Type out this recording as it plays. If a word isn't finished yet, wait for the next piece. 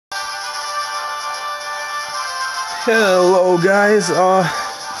Hello guys,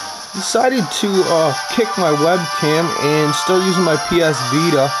 decided to kick my webcam and still using my PS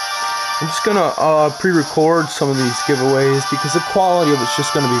Vita. I'm just gonna pre-record some of these giveaways because the quality of it's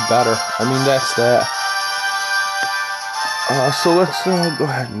just gonna be better. I mean, that's that. So let's go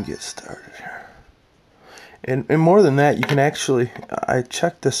ahead and get started here. And more than that, you can actually, I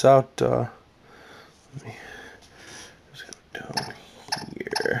checked this out, let me just go down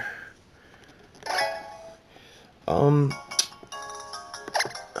here.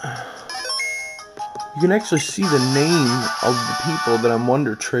 You can actually see the name of the people that I'm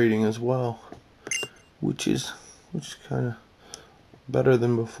wonder trading as well, which is kind of better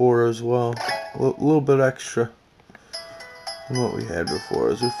than before as well. A little bit extra than what we had before.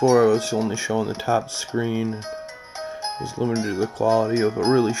 As before, I was only showing the top screen. It was limited to the quality of a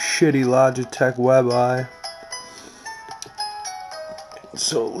really shitty Logitech WebEye.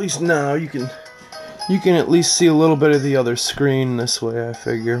 So at least now you can at least see a little bit of the other screen this way, I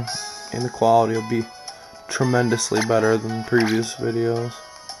figure, and the quality will be tremendously better than previous videos.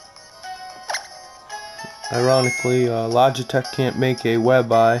 Ironically, Logitech can't make a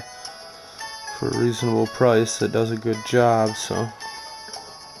WebEye for a reasonable price that does a good job, so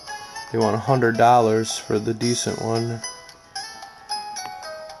they want $100 for the decent one.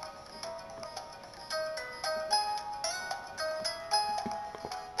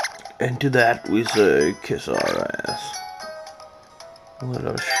 And to that we say, kiss our ass. Let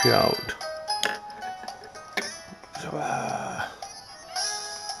us shout.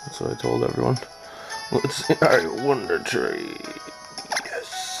 That's what I told everyone. Let's see. Alright, Wonder Trade.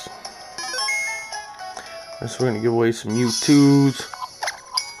 Yes. So we're gonna give away some Mewtwo's.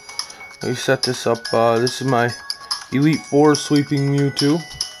 Let me set this up. This is my Elite 4 sweeping Mewtwo.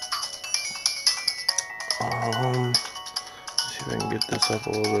 Let's see if I can get this up a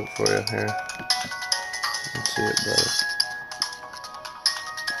little bit for you here. Let's see it better.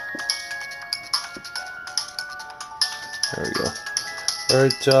 There we go.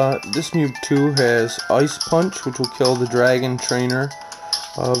 Alright, this Mewtwo has Ice Punch, which will kill the Dragon Trainer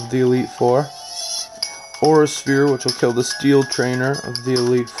of the Elite 4. Aura Sphere, which will kill the Steel Trainer of the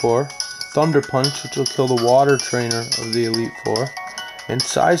Elite 4. Thunder Punch, which will kill the Water Trainer of the Elite 4. And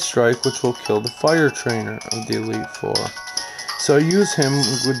Psy Strike, which will kill the Fire Trainer of the Elite 4. So I use him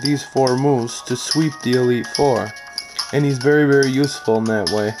with these 4 moves to sweep the Elite 4. And he's very, very useful in that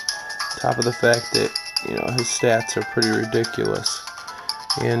way. On top of the fact that, you know, his stats are pretty ridiculous.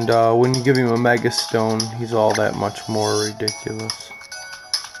 And when you give him a Mega Stone, he's all that much more ridiculous.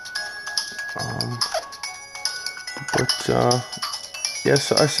 Yeah,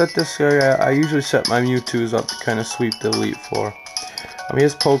 so I set this guy, I usually set my Mewtwo's up to kind of sweep the Elite 4. He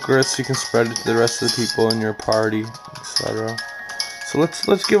has Pokerus, so you can spread it to the rest of the people in your party, etc. So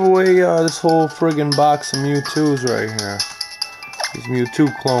let's give away this whole friggin' box of Mewtwo's right here. These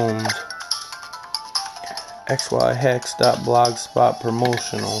Mewtwo clones. XYHAX.BLOG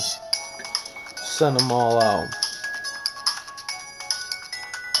Promotionals. Send them all out.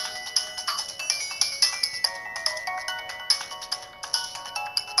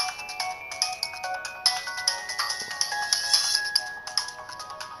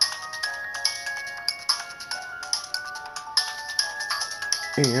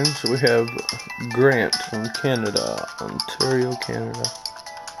 And so we have Grant from Canada, Ontario, Canada.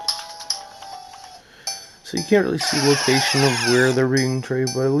 So you can't really see the location of where they're being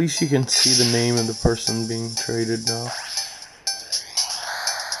traded, but at least you can see the name of the person being traded now.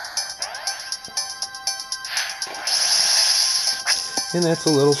 And that's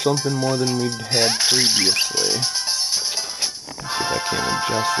a little something more than we'd had previously. Let's see if I can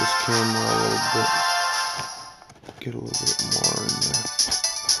adjust this camera a little bit. Get a little bit more in there.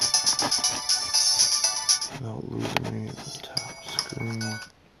 Without losing any of the top screen.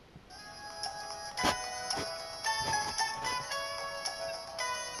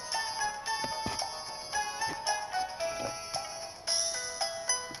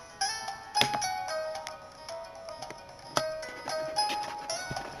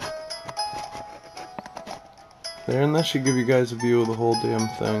 There, and that should give you guys a view of the whole damn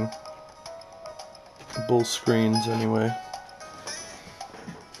thing. Both screens, anyway.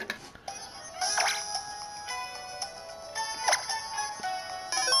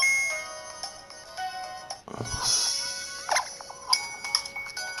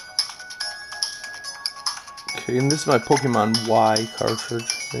 Okay, and this is my Pokemon Y cartridge,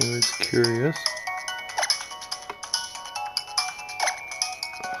 if anybody's curious.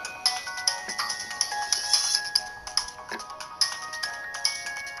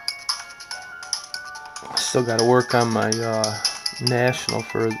 Still got to work on my national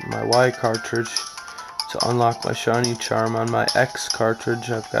for my Y cartridge. to unlock my shiny charm on my X cartridge.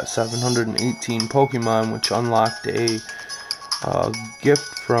 I've got 718 Pokemon, which unlocked a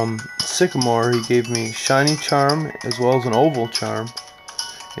gift from Sycamore. He gave me shiny charm as well as an oval charm,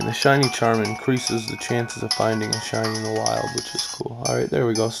 and the shiny charm increases the chances of finding a shiny in the wild, which is cool. Alright, there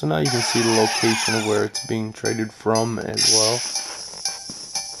we go. So now you can see the location of where it's being traded from as well.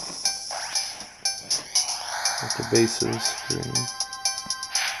 At the base of the screen.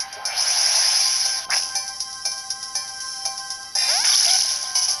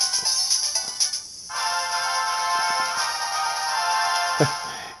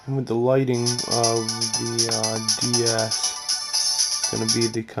 And with the lighting of the DS, it's going to be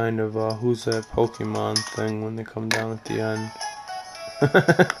the kind of who's that Pokemon thing when they come down at the end.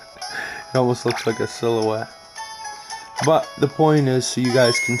 It almost looks like a silhouette. But the point is, so you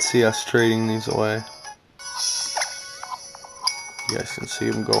guys can see us trading these away. You guys can see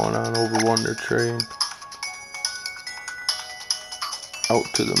them going on over Wonder Trade. Out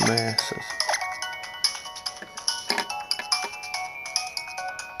to the masses.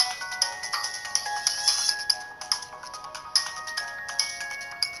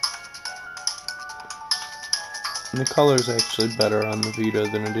 And the color is actually better on the Vita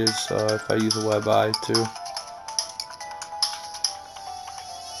than it is if I use a web eye too.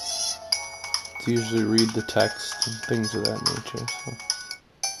 To usually read the text and things of that nature. So.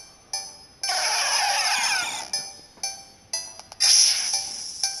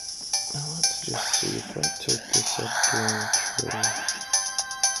 Now let's just see if I took this up during the trade.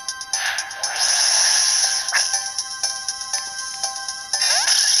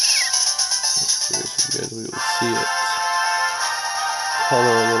 You guys will see it color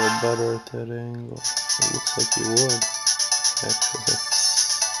a little better at that angle. It looks like you would, actually.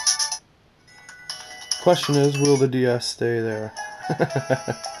 Question is, will the DS stay there?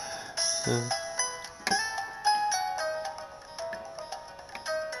 Yeah.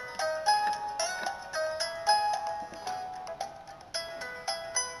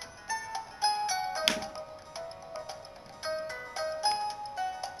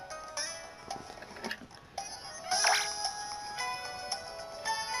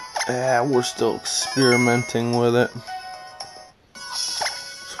 Yeah, we're still experimenting with it.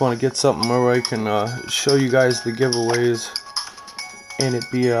 Just want to get something where I can show you guys the giveaways, and it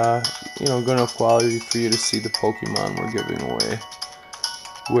be you know, good enough quality for you to see the Pokemon we're giving away,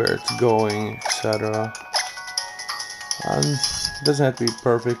 where it's going, etc. It doesn't have to be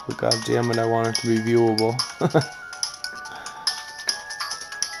perfect, but god damn it, I want it to be viewable.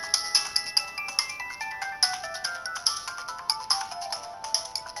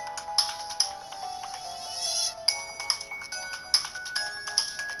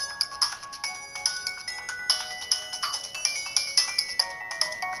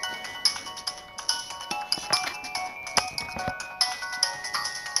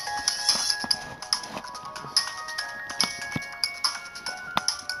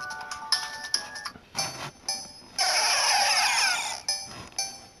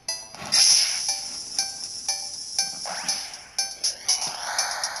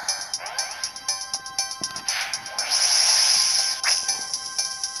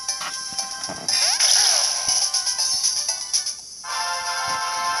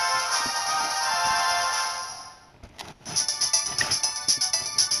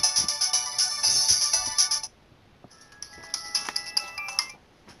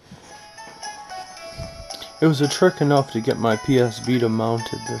 It was a trick enough to get my PS Vita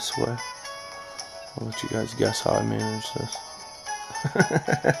mounted this way. I'll let you guys guess how I managed this.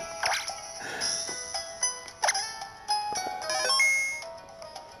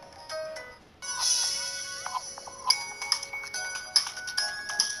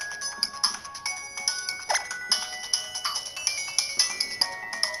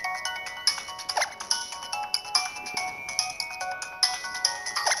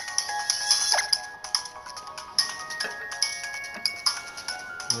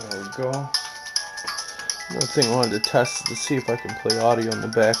 There we go. Another thing I wanted to test is to see if I can play audio in the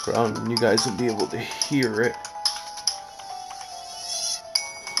background and you guys will be able to hear it.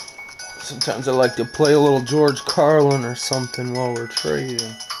 Sometimes I like to play a little George Carlin or something while we're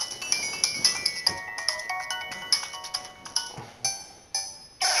trading.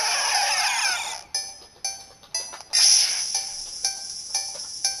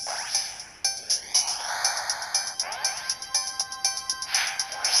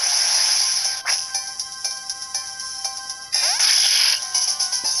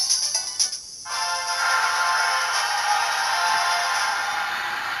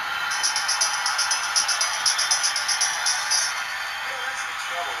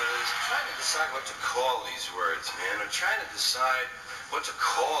 I'm trying to decide what to call these words, man. I'm trying to decide what to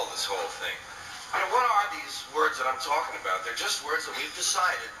call this whole thing. You know, what are these words that I'm talking about? They're just words that we've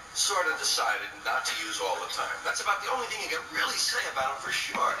decided, sort of decided, not to use all the time. That's about the only thing you can really say about them for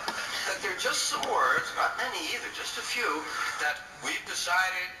sure. That they're just some words, not many either, just a few, that we've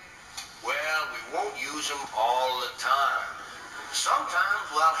decided, well, we won't use them all the time.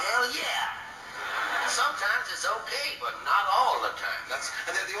 Sometimes, well, hell yeah. Sometimes it's okay, but not all the time.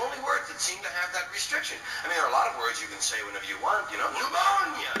 And they're the only words that seem to have that restriction. I mean, there are a lot of words you can say whenever you want, you know.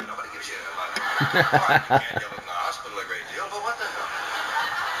 Pneumonia! Nobody gives you a lot of you can't yell it in the hospital a great deal, but what the hell?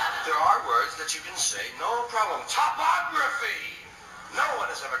 There are words that you can say, no problem. Topography! No one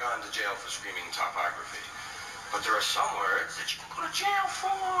has ever gone to jail for screaming topography. But there are some words that you can go to jail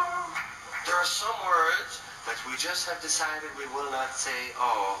for. There are some words that we just have decided we will not say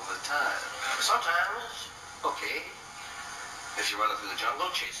all the time. Sometimes, okay, if you're running through the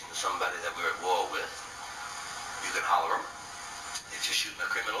jungle chasing somebody that we're at war with, you can holler them. If you're shooting a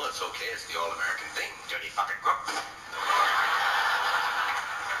criminal, it's okay. It's the all-American thing. Dirty fucking crook.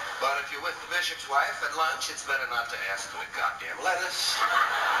 But if you're with the bishop's wife at lunch, it's better not to ask them a goddamn lettuce.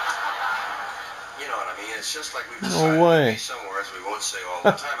 You know what I mean? It's just like we've decided to be some words we won't say all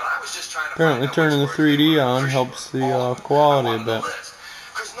the time. And I was just trying to Apparently turning the 3D on helps the quality a bit.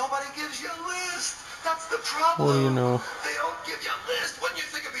 Because nobody gives you a list. That's the problem. What do you know? They don't give you a list. Wouldn't you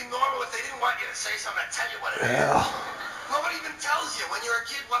think it'd be normal if they didn't want you to say something to tell you what it is? Nobody even tells you when you're a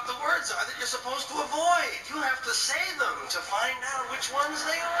kid what the words are that you're supposed to avoid. You have to say them to find out which ones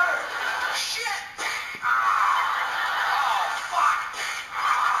they are. Shit! Oh, fuck!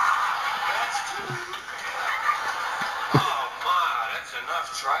 That's two. Oh, Ma, that's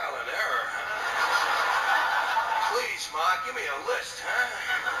enough trial and error, huh? Please, Ma, give me a list, huh?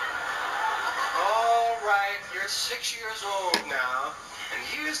 All right, you're 6 years old now, and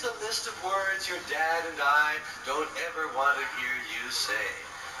here's the list of words your dad and I don't ever want to hear you say.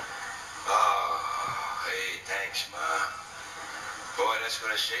 Oh, hey, thanks, Ma. Boy, that's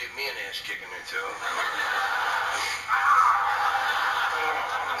going to save me an ass kicking or two.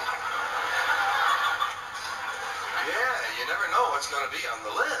 Yeah, you never know what's going to be on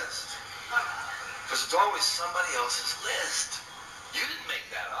the list. Because it's always somebody else's list. You didn't make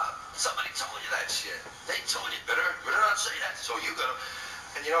that up. Somebody told you that shit. They told you better not say that. So you gotta,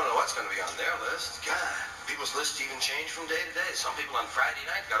 and you don't know what's going to be on their list. God, people's lists even change from day to day. Some people on Friday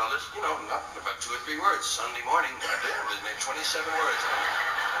night got a list, you know, nothing about 2 or 3 words. Sunday morning, goddamn, they made 27 words.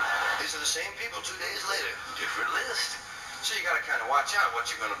 These are the same people 2 days later. Different list. So you got to kind of watch out what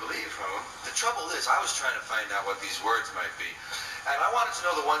you're going to believe from them. The trouble is, I was trying to find out what these words might be. And I wanted to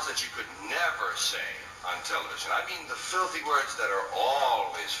know the ones that you could never say on television. I mean the filthy words that are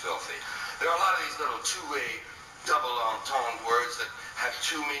always filthy. There are a lot of these little two-way, double entendre words that have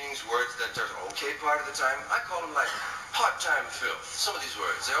 2 meanings, words that are okay part of the time. I call them like part-time filth. Some of these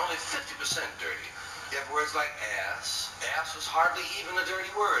words, they're only 50% dirty. You have words like ass. Ass is hardly even a dirty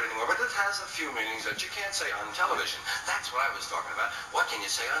word anymore, but it has a few meanings that you can't say on television. That's what I was talking about. What can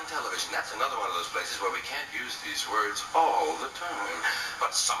you say on television? That's another one of those places where we can't use these words all the time.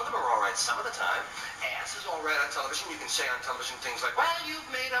 But some of them are all right some of the time. Ass is all right on television. You can say on television things like, well, you've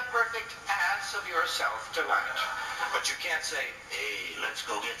made a perfect ass of yourself tonight. But you can't say, hey, let's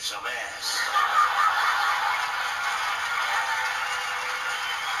go get some ass.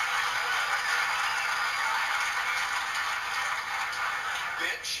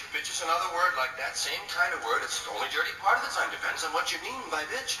 Bitch. Bitch is another word like that. Same kind of word. It's only dirty part of the time. Depends on what you mean by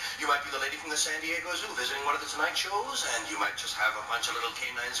bitch. You might be the lady from the San Diego Zoo visiting one of the Tonight shows, and you might just have a bunch of little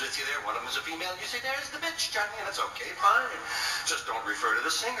canines with you there. One of them is a female. You say, there's the bitch, Johnny, and it's okay, fine. Just don't refer to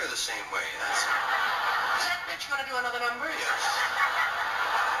the singer the same way. Is that bitch going to do another number? Yes.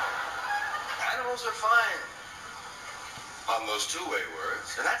 Animals are fine on those two-way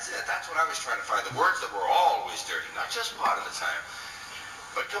words. And that's it. That's what I was trying to find. The words that were always dirty, not just part of the time,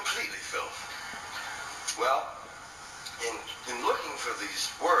 but completely filth. Well, in looking for these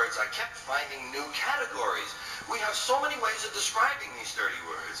words, I kept finding new categories. We have so many ways of describing these dirty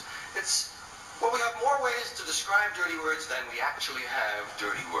words. Well, we have more ways to describe dirty words than we actually have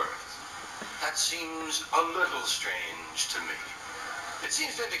dirty words. That seems a little strange to me. It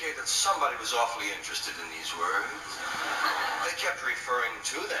seems to indicate that somebody was awfully interested in these words. They kept referring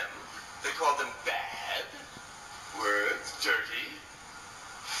to them. They called them bad words, dirty,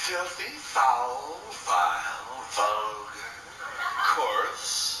 filthy, foul, vile, vulgar,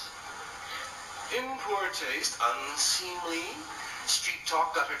 coarse, in poor taste, unseemly, street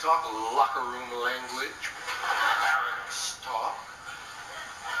talk, gutter talk, locker room language, barracks talk,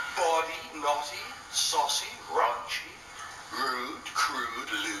 bawdy, naughty, saucy, raunchy, Rude,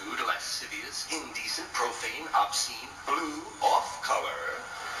 crude, lewd, lascivious, indecent, profane, obscene, blue, off-color,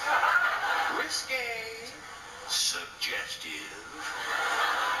 risque, suggestive,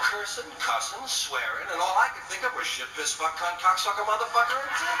 cursing, cussing, swearing, and all I could think of was shit, piss, fuck, cunt, cocksucker, motherfucker,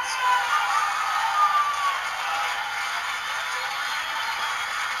 and tits.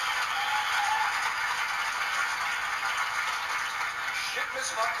 Shit, piss,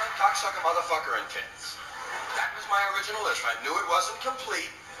 fuck, cunt, cocksucker, motherfucker, and tits. That was my original list. I knew it wasn't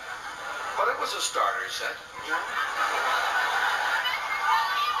complete, but it was a starter set.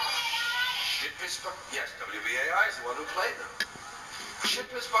 Shit, piss, fuck. Yes, WBAI is the one who played them. Shit,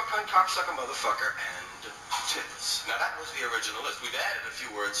 piss, fuck, cunt, cocksucker, motherfucker, and tits. Now, that was the original list. We've added a few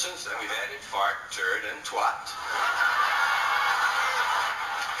words since then. We've added fart, turd, and twat.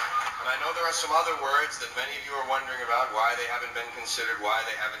 And I know there are some other words that many of you are wondering about, why they haven't been considered, why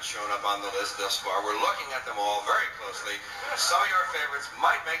they haven't shown up on the list thus far. We're looking at them all very closely. Some of your favorites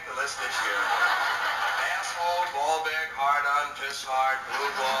might make the list this year. Asshole, ball bag, hard-on, piss hard,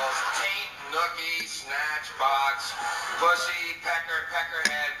 blue balls, taint, nookie, snatch, box, pussy, pecker,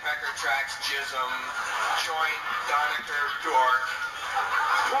 peckerhead, pecker tracks, jism, joint, donaker, dork,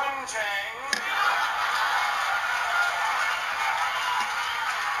 poontang,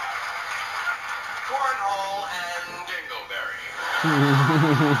 cornhole, and dingleberry.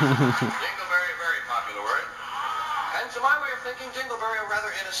 Dingleberry, a very popular word. And to my way of thinking, dingleberry, a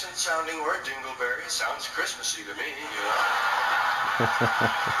rather innocent-sounding word. Dingleberry sounds Christmassy to me, you know.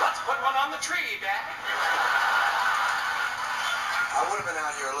 Let's put one on the tree, Dad. I would have been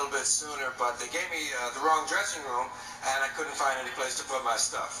out here a little bit sooner, but they gave me the wrong dressing room, and I couldn't find any place to put my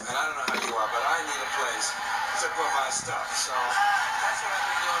stuff. And I don't know how you are, but I need a place to put my stuff. So that's what I've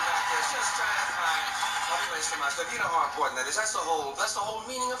been doing back there, just trying to find a place for my stuff. You know how important that is. That's the whole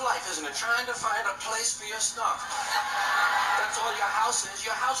meaning of life, isn't it? Trying to find a place for your stuff. That's all your house is.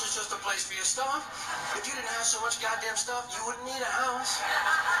 Your house is just a place for your stuff. If you didn't have so much goddamn stuff, you wouldn't need a house.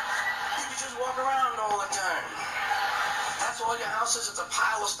 You could just walk around all the time. That's all your house is. It's a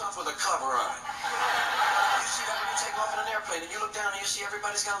pile of stuff with a cover on it. You see that when you take off in an airplane and you look down and you see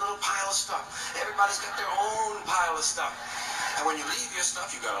everybody's got a little pile of stuff. Everybody's got their own pile of stuff. And when you leave your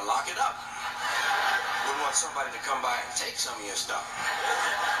stuff, you got to lock it up. Wouldn't want somebody to come by and take some of your stuff.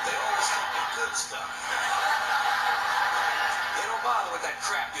 They always take the good stuff. They don't bother with that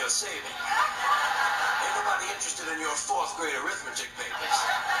crap you're saving. Ain't nobody interested in your 4th grade arithmetic papers.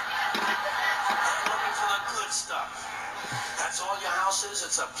 They're looking for the good stuff. That's all your house is.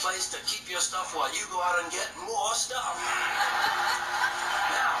 It's a place to keep your stuff while you go out and get more stuff.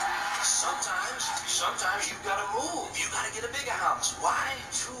 Now, sometimes you've got to move. You've got to get a bigger house. Why?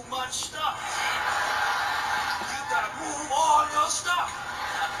 Too much stuff. You've got to move all your stuff.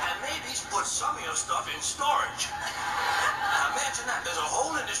 And maybe put some of your stuff in storage. Now imagine that. There's a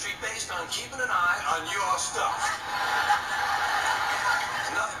whole industry based on keeping an eye on your stuff.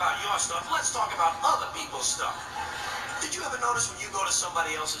 Enough about your stuff. Let's talk about other people's stuff. Did you ever notice when you go to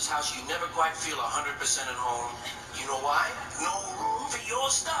somebody else's house, you never quite feel 100% at home? You know why? No room for your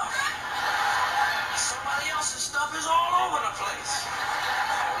stuff. Somebody else's stuff is all over the place.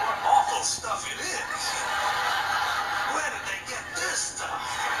 And what awful stuff it is. Where did they get this stuff?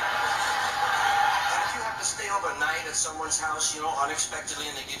 And if you have to stay overnight at someone's house, you know, unexpectedly,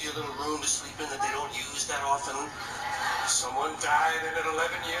 and they give you a little room to sleep in that they don't use that often. Someone died in it 11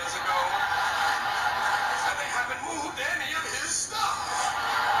 years ago. And they haven't moved any of his stuff.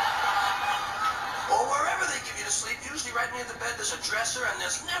 Or wherever they give you to sleep, usually right near the bed, there's a dresser, and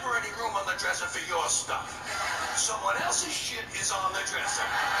there's never any room on the dresser for your stuff. Someone else's shit is on the dresser.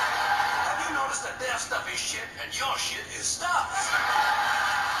 Have you noticed that their stuff is shit, and your shit is stuff?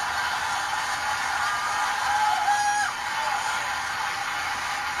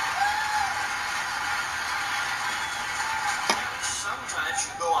 Sometimes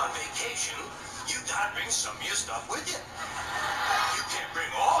you go on vacation, you gotta bring some of your stuff with you. You can't bring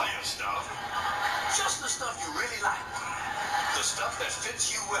all your stuff. Just the stuff you really like. The stuff that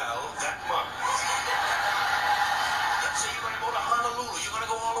fits you well that month. Let's say you're gonna go to Honolulu. You're gonna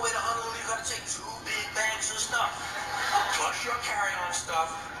go all the way to Honolulu. You gotta take 2 big bags of stuff. Plus your carry-on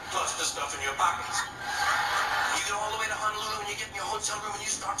stuff, plus the stuff in your pockets. You get all the way to Honolulu and you get in your hotel room and you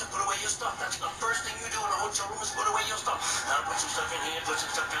start to put away your stuff. That's the first thing you do in a hotel room is put away your stuff. I'll put some stuff in here, put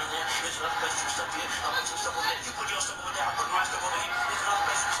some stuff in there. There's another place for stuff here. I'll put some stuff over there. You put your stuff over there. I'll put my stuff over here. There's another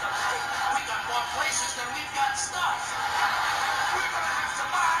place for stuff. Hey, we got more places than we've got stuff. We're gonna have to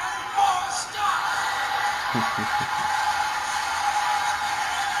buy more stuff.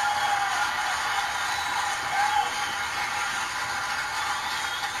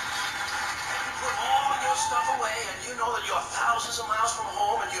 Stuff away, and you know that your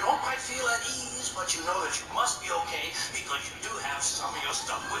but you know that you must be okay because you do have some of your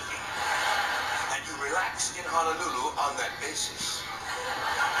stuff with you. And you relax in Honolulu on that basis.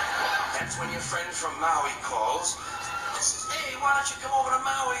 That's when your friend from Maui calls and says, hey, why don't you come over to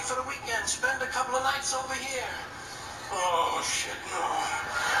Maui for the weekend? Spend a couple of nights over here. Oh, shit, no.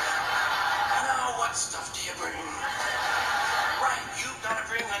 Now, what stuff do you bring? Right, you've got to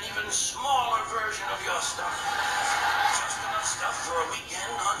bring an even smaller version of your stuff. Just enough stuff for a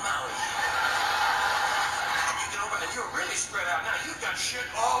weekend on Maui. And you get over and you're really spread out. Now, you've got shit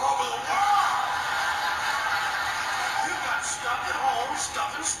all over the world. You've got stuff at home,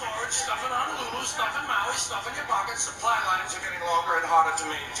 stuff in storage, stuff in Honolulu, stuff in Maui, stuff in your pockets. Supply lines are getting longer and harder to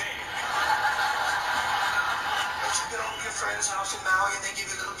maintain. You get over to your friend's house in Maui and they give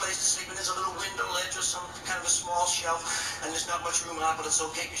you a little place to sleep and there's a little window ledge or some kind of a small shelf and there's not much room on it, but it's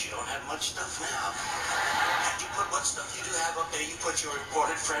okay because you don't have much stuff now. And you put what stuff you do have up there. You put your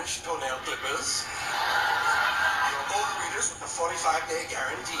imported French toenail clippers, your motor readers with the 45-day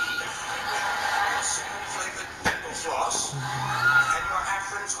guarantee, your cinnamon flavored dental floss, and your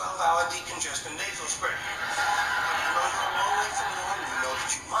Afrin 12-hour decongestant nasal spray. You know you're a long way from home. You know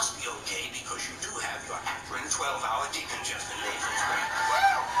that you must be okay because you do have your Afrin 12-hour decongestant nasal spray.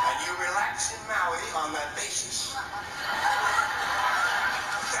 And you relax in Maui on that basis.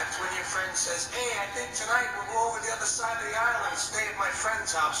 That's when your friend says, hey, I think tonight we'll go over the other side of the island and stay at my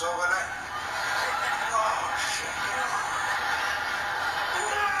friend's house overnight. Oh, shit.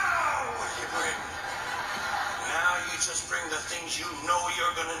 Now, what do you bring? Now you just bring the things you know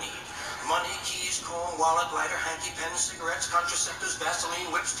you're going to need. Money, keys, comb, wallet, lighter, hanky, pens, cigarettes, contraceptives, Vaseline,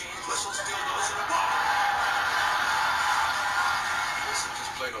 whips, chains, whistles, dildos, and a book. These are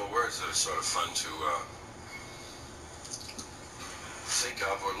just plain old words that are sort of fun to think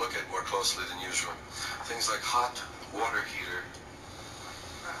of or look at more closely than usual. Things like hot water heater.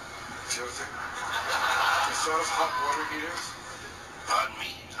 Have you ever thought of hot water heaters? Pardon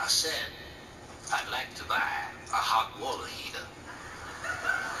me, I said I'd like to buy a hot water heater.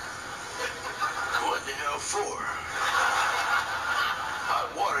 What the hell for? Hot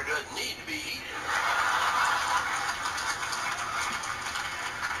water doesn't need to be heated.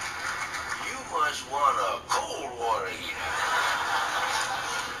 You must want a cold water heater.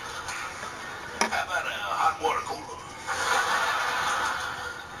 How about a hot water cooler?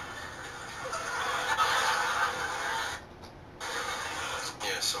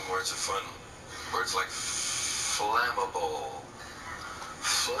 Yeah, some words are fun. Words like flammable.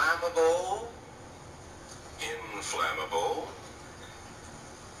 Flammable. Inflammable,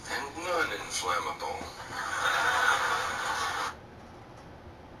 and non-inflammable.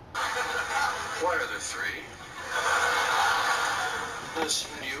 Why are there three? Does it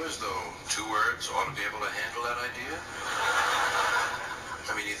seem to you as though 2 words ought to be able to handle that idea?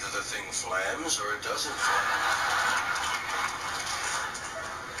 I mean, either the thing flams or it doesn't flam.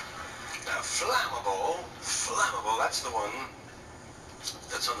 Now, flammable, that's the one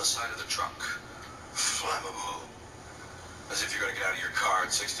that's on the side of the truck. Flammable. As if you're going to get out of your car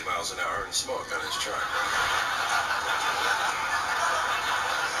at 60 miles an hour and smoke on his truck.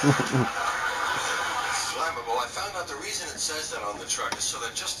 Flammable. I found out the reason it says that on the truck is so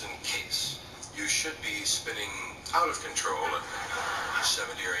that just in case you should be spinning out of control at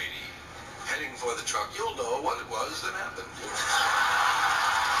 70 or 80, heading for the truck, you'll know what it was that happened.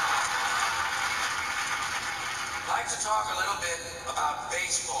 I'd like to talk a little bit about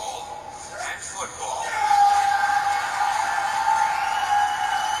baseball and football.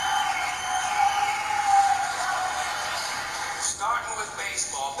 Starting with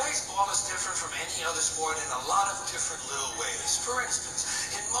baseball. Baseball is different from any other sport in a lot of different little ways. For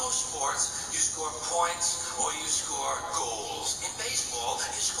instance, in most sports, you score points or you score goals. In baseball,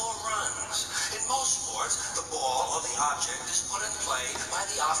 you score runs. In most sports, the ball or the object is put in play by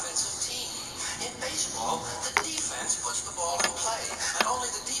the offensive team. In baseball, the defense puts the ball in play, and only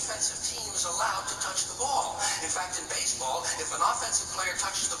the defensive team is allowed to touch the ball. In fact, in baseball, if an offensive player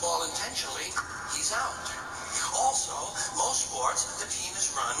touches the ball intentionally, he's out. Also, most sports, the team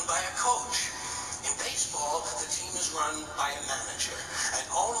is run by a coach. In baseball, the team is run by a manager, and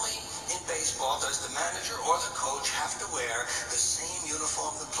only in baseball does the manager or the coach have to wear the same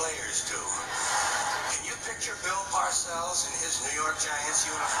uniform the players do. Can you picture Bill Parcells in his New York Giants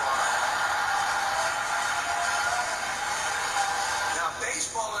uniform?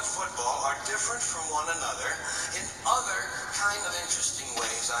 Baseball and football are different from one another in other kind of interesting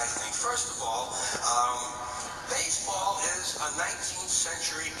ways, I think. First of all, baseball is a 19th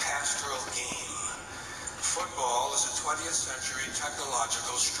century pastoral game. Football is a 20th century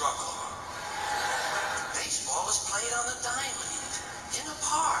technological struggle. Baseball is played on a diamond, in a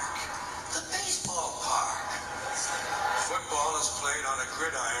park. The baseball is played on a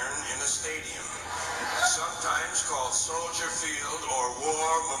gridiron in a stadium, sometimes called Soldier Field or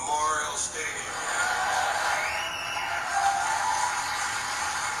War Memorial Stadium.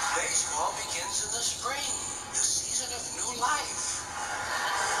 Baseball begins in the spring, the season of new life.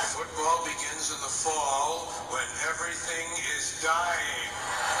 Football begins in the fall when everything is dying.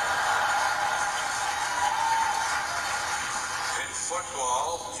 In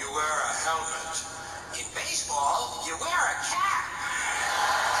football, you wear a helmet. In baseball, you wear a cap.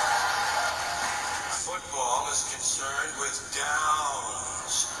 Football is concerned with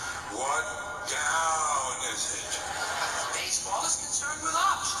downs. What down is it? Baseball is concerned with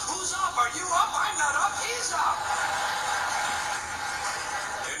ups. Who's up? Are you up? I'm not up. He's up.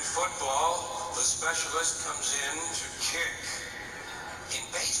 In football, the specialist comes in to kick. In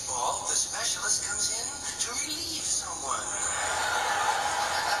baseball, the specialist comes in to relieve someone.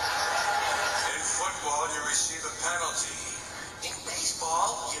 In football, you receive a penalty. In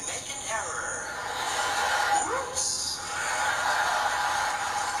baseball, you make an error. Whoops.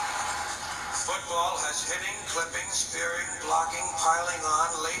 Football has hitting, clipping, spearing, blocking, piling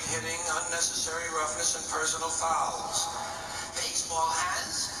on, late hitting, unnecessary roughness, and personal fouls. Baseball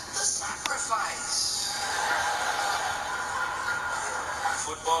has the sacrifice.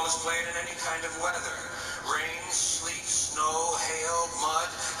 Football is played in any kind of weather. Rain, sleet, snow, hail, mud.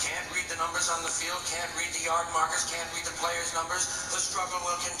 Can't read the numbers on the field, can't read the yard markers, can't read the players' numbers. The struggle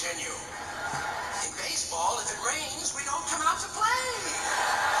will continue. In baseball, if it rains, we don't come out to play.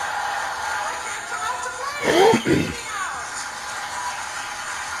 We can't come out to play. It's raining out.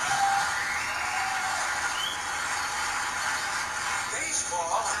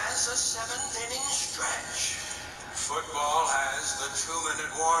 Baseball has a 7th-inning stretch. Football has the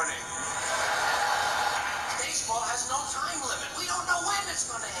 2-minute warning. Baseball has no time limit. We don't know when it's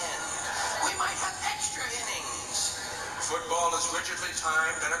going to end. We might have extra innings. Football is rigidly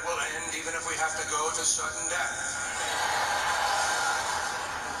timed, and it will end even if we have to go to sudden death.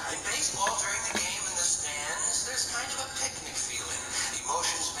 In baseball, during the game in the stands, there's kind of a picnic feeling.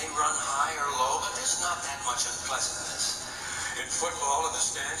 Emotions may run high or low, but there's not that much unpleasantness. In football, in the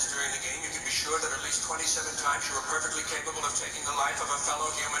stands during the game, you can be sure that at least 27 times you are perfectly capable of taking the life of a fellow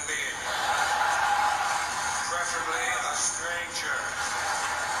human being. Preferably a stranger.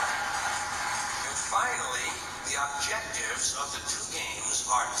 And finally, the objectives of the two games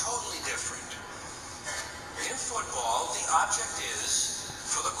are totally different. In football, the object is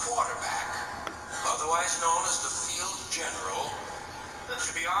for the quarterback, otherwise known as the field general,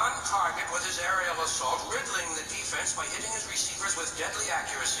 to be on target with his aerial assault, riddling the defense by hitting his receivers with deadly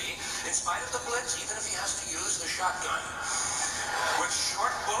accuracy, in spite of the blitz, even if he has to use the shotgun. With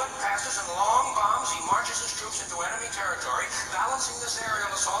short bullet passes and long bombs, he marches his troops into enemy territory, balancing this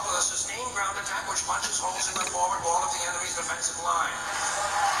aerial assault with a sustained ground attack which punches holes in the forward wall of the enemy's defensive line.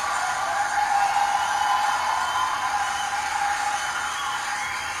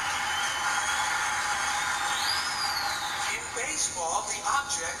 Baseball, the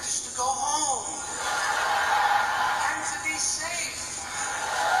object is to go home and to be safe.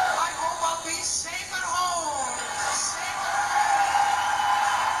 I hope I'll be safe at home.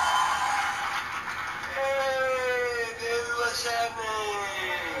 Hey, baby, what's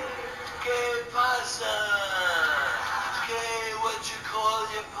happening? ¿Qué pasa? ¿Qué, what you call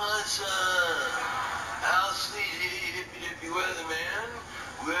your pasa? I'll sleep hippy-dippy weather, man,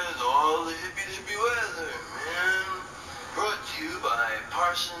 with all the hippy-dippy weather, man. Brought to you by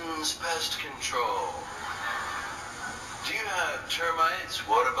Parsons Pest Control. Do you have termites,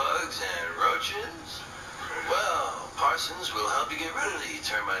 water bugs, and roaches? Well, Parsons will help you get rid of the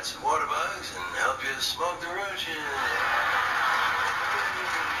termites and water bugs and help you smoke the roaches.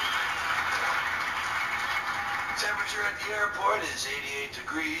 Temperature at the airport is 88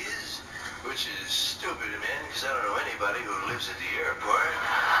 degrees, which is stupid, man, because I don't know anybody who lives at the airport.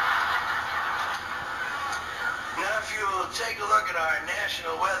 Now, if you'll take a look at our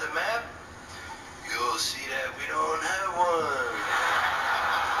national weather map, you'll see that we don't have one.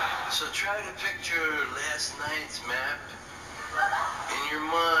 So try to picture last night's map in your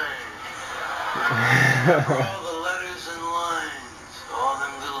mind. All the letters and lines, all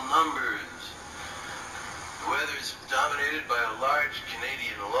them little numbers. The weather is dominated by a large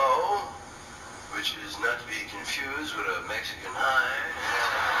Canadian low, which is not to be confused with a Mexican high.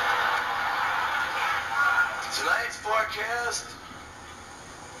 Tonight's forecast,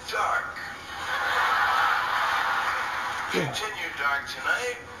 dark. Continued dark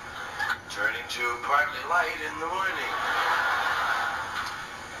tonight, turning to partly light in the morning.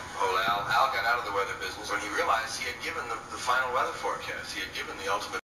 Al got out of the weather business when he realized he had given the final weather forecast. He had given the ultimate